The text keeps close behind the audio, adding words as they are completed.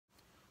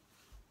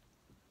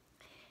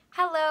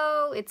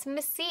Hello, it's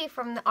Miss C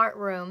from the art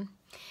room.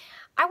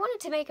 I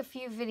wanted to make a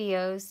few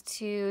videos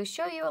to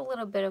show you a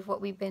little bit of what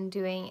we've been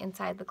doing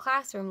inside the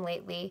classroom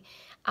lately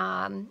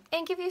and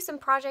give you some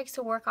projects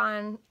to work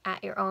on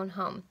at your own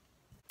home.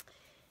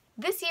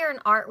 This year in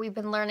art, we've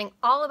been learning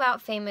all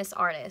about famous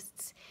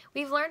artists.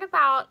 We've learned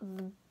about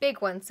the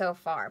big ones so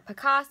far: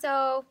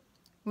 Picasso,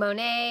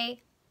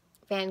 Monet,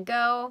 Van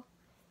Gogh,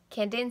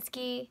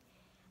 Kandinsky,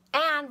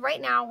 and right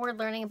now we're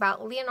learning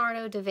about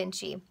Leonardo da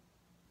Vinci.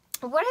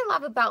 What I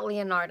love about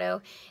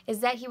Leonardo is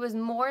that he was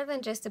more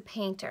than just a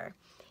painter.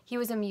 He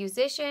was a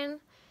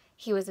musician,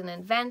 he was an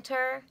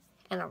inventor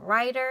and a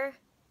writer,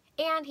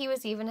 and he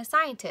was even a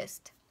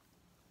scientist.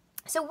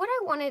 So what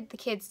I wanted the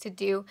kids to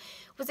do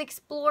was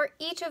explore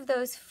each of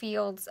those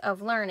fields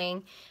of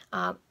learning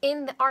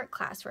in the art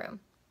classroom.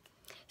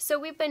 So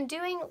we've been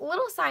doing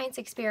little science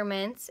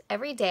experiments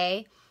every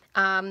day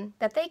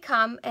that they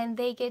come and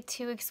they get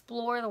to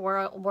explore the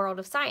world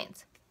of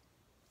science.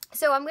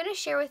 So I'm going to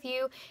share with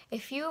you a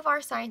few of our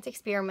science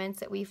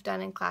experiments that we've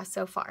done in class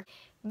so far.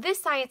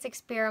 This science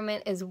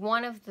experiment is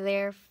one of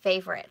their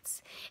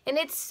favorites, and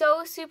it's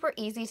so super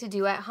easy to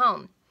do at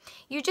home.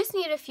 You just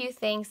need a few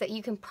things that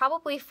you can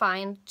probably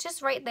find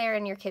just right there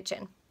in your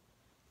kitchen.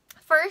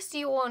 First,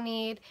 you will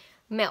need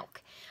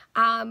milk.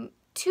 2%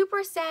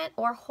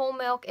 or whole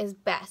milk is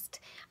best.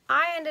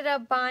 I ended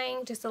up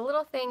buying just a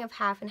little thing of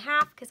half and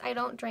half because I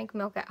don't drink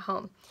milk at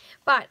home.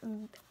 But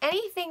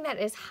anything that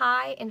is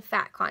high in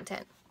fat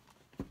content.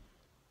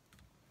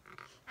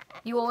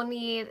 You will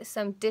need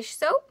some dish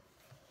soap,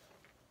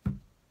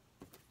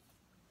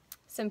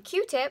 some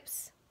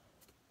Q-tips,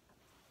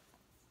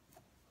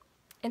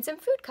 and some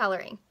food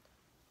coloring.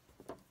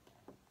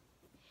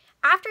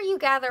 After you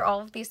gather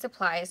all of these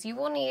supplies, you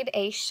will need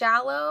a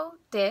shallow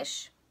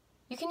dish.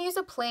 You can use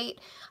a plate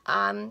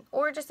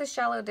or just a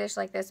shallow dish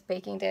like this,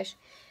 baking dish.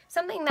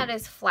 Something that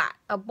is flat.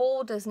 A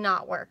bowl does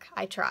not work.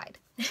 I tried.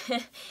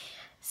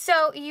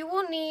 So you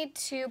will need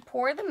to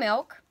pour the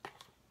milk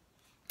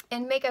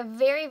and make a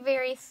very,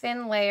 very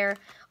thin layer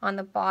on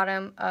the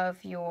bottom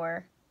of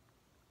your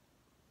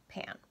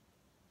pan.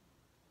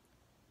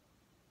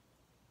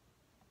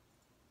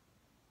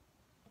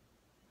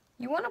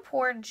 You want to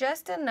pour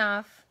just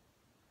enough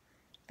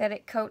that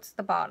it coats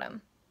the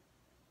bottom.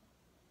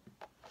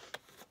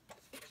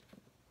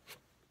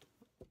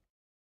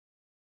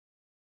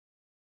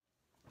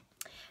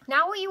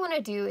 Now what you want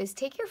to do is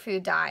take your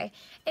food dye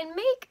and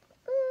make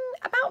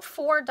about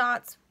 4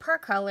 dots per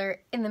color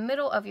in the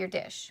middle of your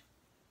dish.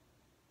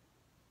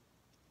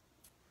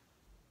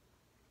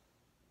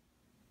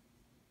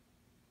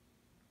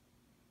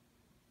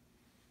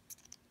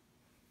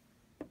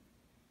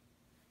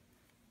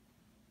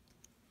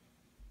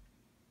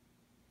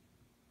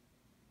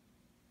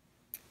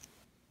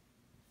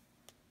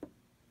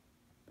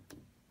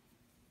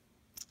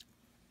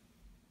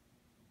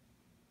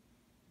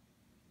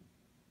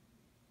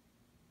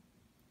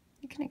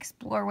 You can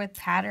explore with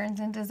patterns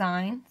and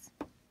designs.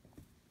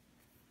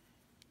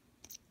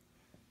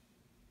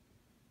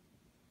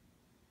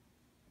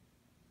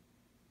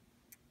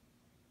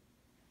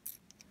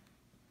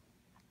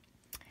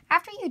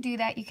 After you do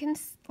that, you can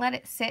let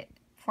it sit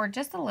for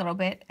just a little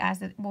bit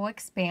as it will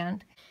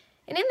expand.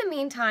 And in the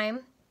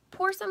meantime,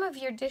 pour some of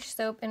your dish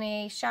soap in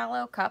a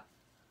shallow cup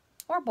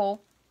or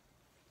bowl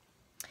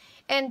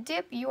and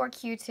dip your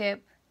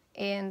Q-tip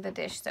in the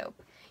dish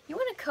soap. You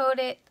want to coat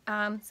it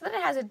so that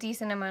it has a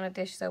decent amount of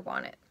dish soap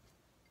on it.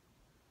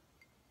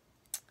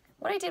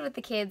 What I did with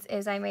the kids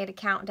is I made a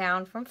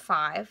countdown from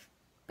 5,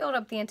 build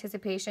up the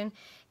anticipation,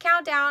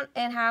 count down,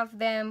 and have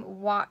them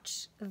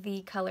watch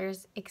the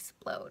colors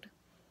explode.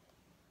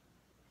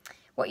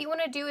 What you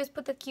want to do is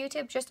put the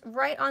Q-tip just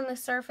right on the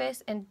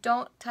surface and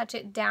don't touch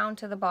it down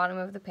to the bottom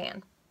of the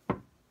pan.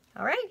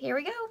 All right, here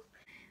we go.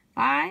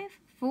 5,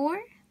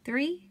 4,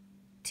 3,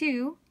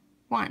 2,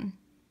 1.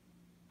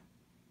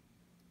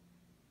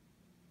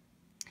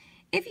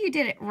 If you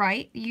did it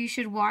right, you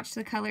should watch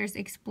the colors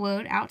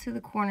explode out to the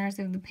corners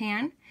of the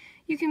pan.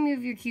 You can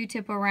move your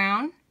Q-tip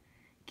around,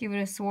 give it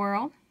a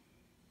swirl.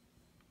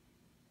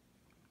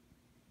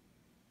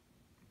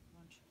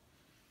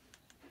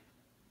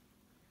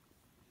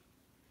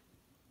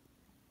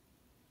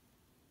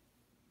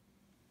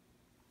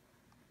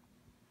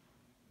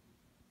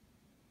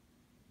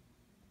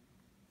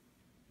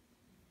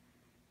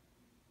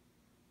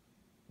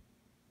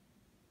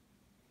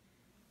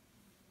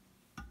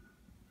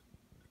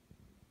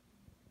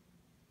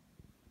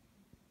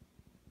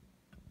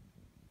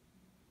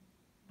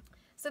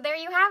 So there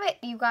you have it.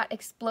 You got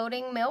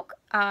exploding milk,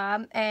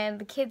 and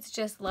the kids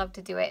just love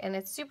to do it. And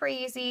it's super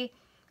easy,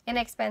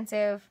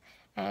 inexpensive,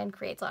 and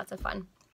creates lots of fun.